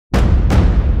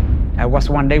I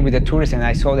was one day with the tourists and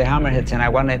I saw the hammerheads and I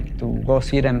wanted to go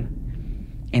see them.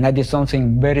 And I did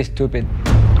something very stupid.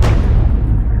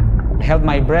 Held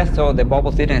my breath so the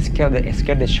bubbles didn't scare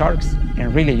the sharks.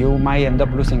 And really, you might end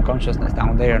up losing consciousness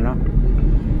down there, no?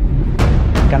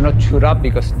 I cannot shoot up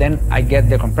because then I get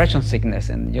the compression sickness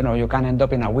and, you know, you can end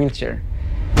up in a wheelchair.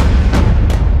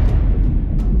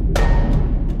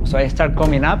 So I start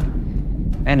coming up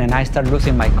and then I start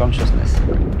losing my consciousness.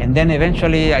 And then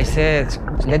eventually I said,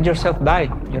 let yourself die.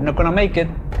 You're not gonna make it.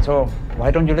 So why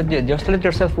don't you just let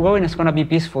yourself go and it's gonna be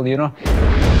peaceful, you know?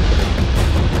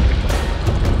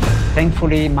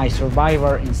 Thankfully, my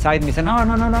survivor inside me said,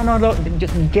 no,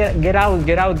 just get out,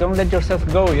 don't let yourself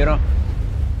go, you know?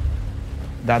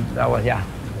 That was, yeah,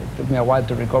 it took me a while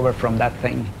to recover from that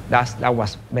thing. That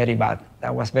was very bad.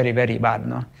 That was very, very bad,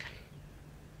 no?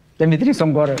 Let me drink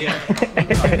some water. Yeah.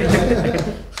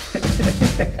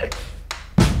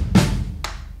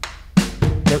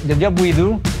 The job we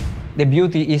do, the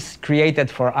beauty is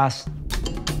created for us.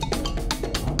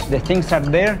 The things are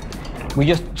there. We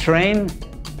just train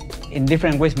in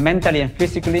different ways, mentally and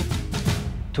physically,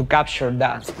 to capture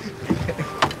that.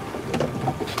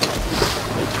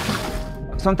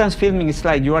 Sometimes filming is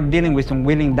like you are dealing with some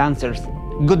willing dancers,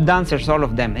 good dancers, all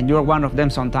of them, and you're one of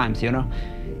them sometimes, you know?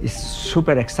 It's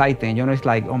super exciting, you know? It's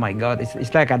like, oh my God,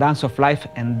 it's like a dance of life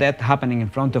and death happening in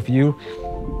front of you.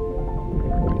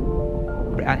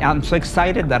 I'm so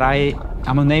excited that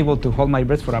I'm unable to hold my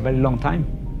breath for a very long time.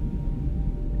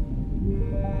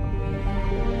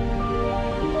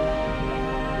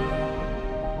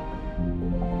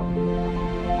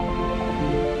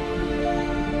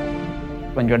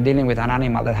 When you're dealing with an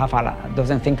animal that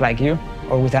doesn't think like you,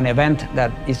 or with an event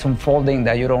that is unfolding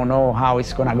that you don't know how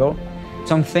it's gonna go,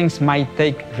 some things might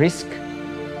take risk,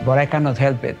 but I cannot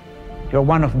help it. You're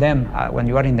one of them when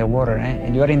you are in the water,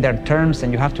 and you are in their terms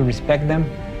and you have to respect them.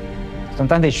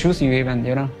 Sometimes they choose you even,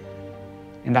 you know,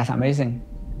 and that's amazing.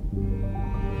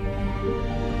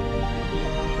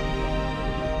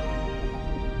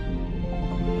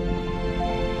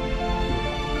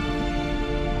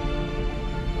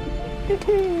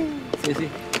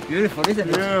 Beautiful, isn't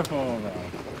it? Beautiful.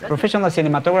 Professional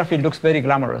cinematography looks very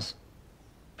glamorous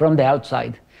from the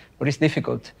outside, but it's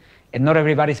difficult, and not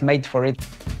everybody's made for it.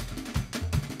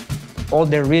 All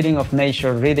the reading of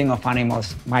nature, reading of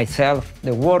animals, myself,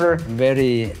 the water,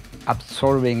 very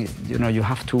absorbing. You know, you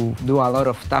have to do a lot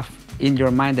of stuff in your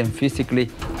mind and physically.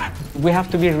 We have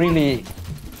to be really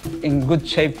in good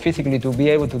shape physically to be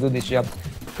able to do this job,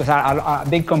 because a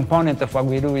big component of what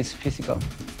we do is physical.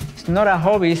 It's not a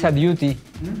hobby, it's a duty.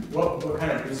 What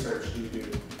kind of research do you do?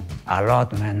 A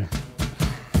lot, man.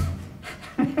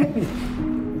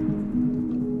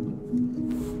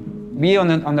 Be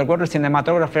an underwater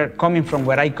cinematographer, coming from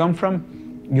where I come from,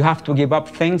 you have to give up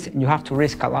things, and you have to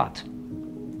risk a lot.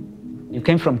 You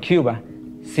came from Cuba.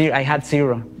 I had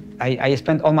zero. I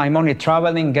spent all my money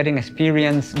traveling, getting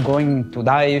experience, going to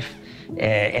dive,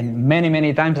 and many,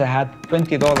 many times I had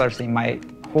 $20 in my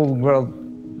whole world.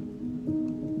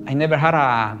 I never had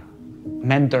a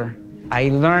mentor. I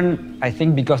learned, I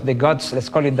think, because the gods, let's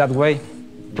call it that way,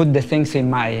 put the things in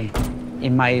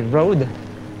my road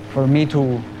for me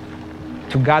to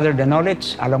gather the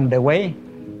knowledge along the way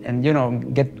and, you know,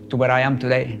 get to where I am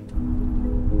today.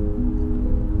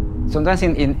 Sometimes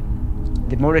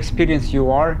the more experienced you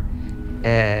are,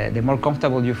 the more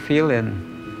comfortable you feel,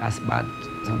 and that's bad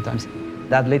sometimes.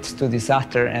 That leads to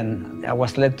disaster, and I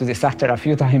was led to disaster a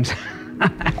few times.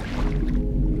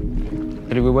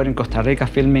 We were in Costa Rica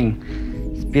filming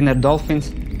spinner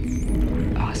dolphins,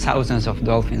 thousands of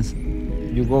dolphins.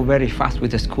 You go very fast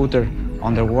with a scooter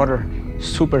underwater,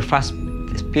 super fast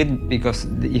speed, because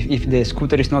if the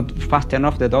scooter is not fast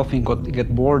enough, the dolphin could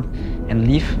get bored and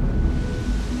leave.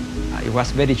 It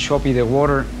was very choppy, the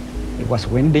water. It was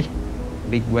windy,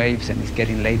 big waves, and it's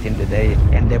getting late in the day.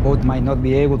 And the boat might not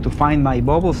be able to find my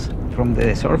bubbles from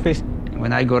the surface.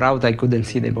 When I got out, I couldn't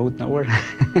see the boat nowhere.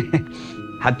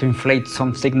 Had to inflate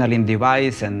some signaling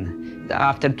device, and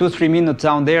after 2-3 minutes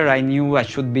down there, I knew I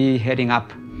should be heading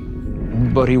up.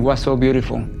 But it was so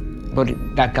beautiful. But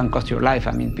that can cost your life.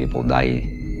 I mean, people die.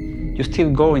 You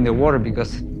still go in the water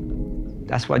because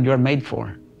that's what you're made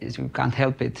for. You can't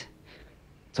help it.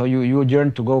 So you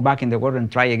yearn to go back in the water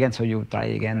and try again, so you try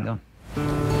again, though.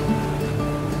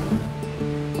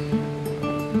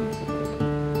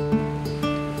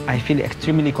 I feel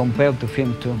extremely compelled to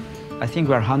film too. I think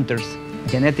we are hunters,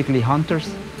 genetically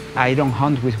hunters. I don't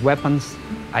hunt with weapons.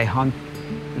 I hunt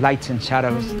lights and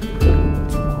shadows.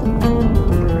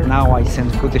 Now I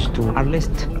send footage to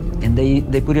Artlist, and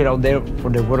they put it out there for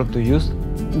the world to use.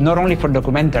 Not only for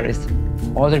documentaries,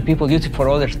 Other people use it for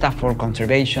other stuff, for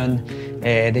conservation.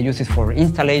 They use it for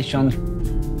installation.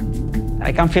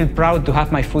 I can feel proud to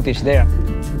have my footage there.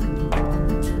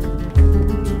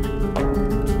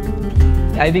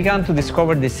 I began to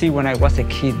discover the sea when I was a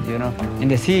kid, you know. And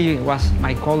the sea was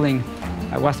my calling.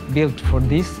 I was built for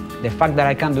this. The fact that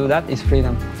I can do that is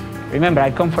freedom. Remember, I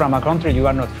come from a country you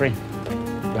are not free.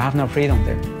 You have no freedom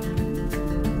there.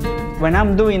 When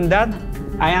I'm doing that,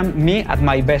 I am me at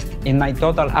my best, in my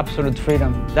total, absolute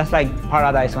freedom. That's like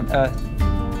paradise on earth.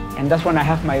 And that's when I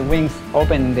have my wings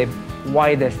open in the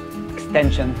widest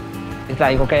extension. It's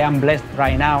like, okay, I'm blessed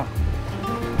right now.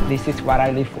 This is what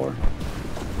I live for.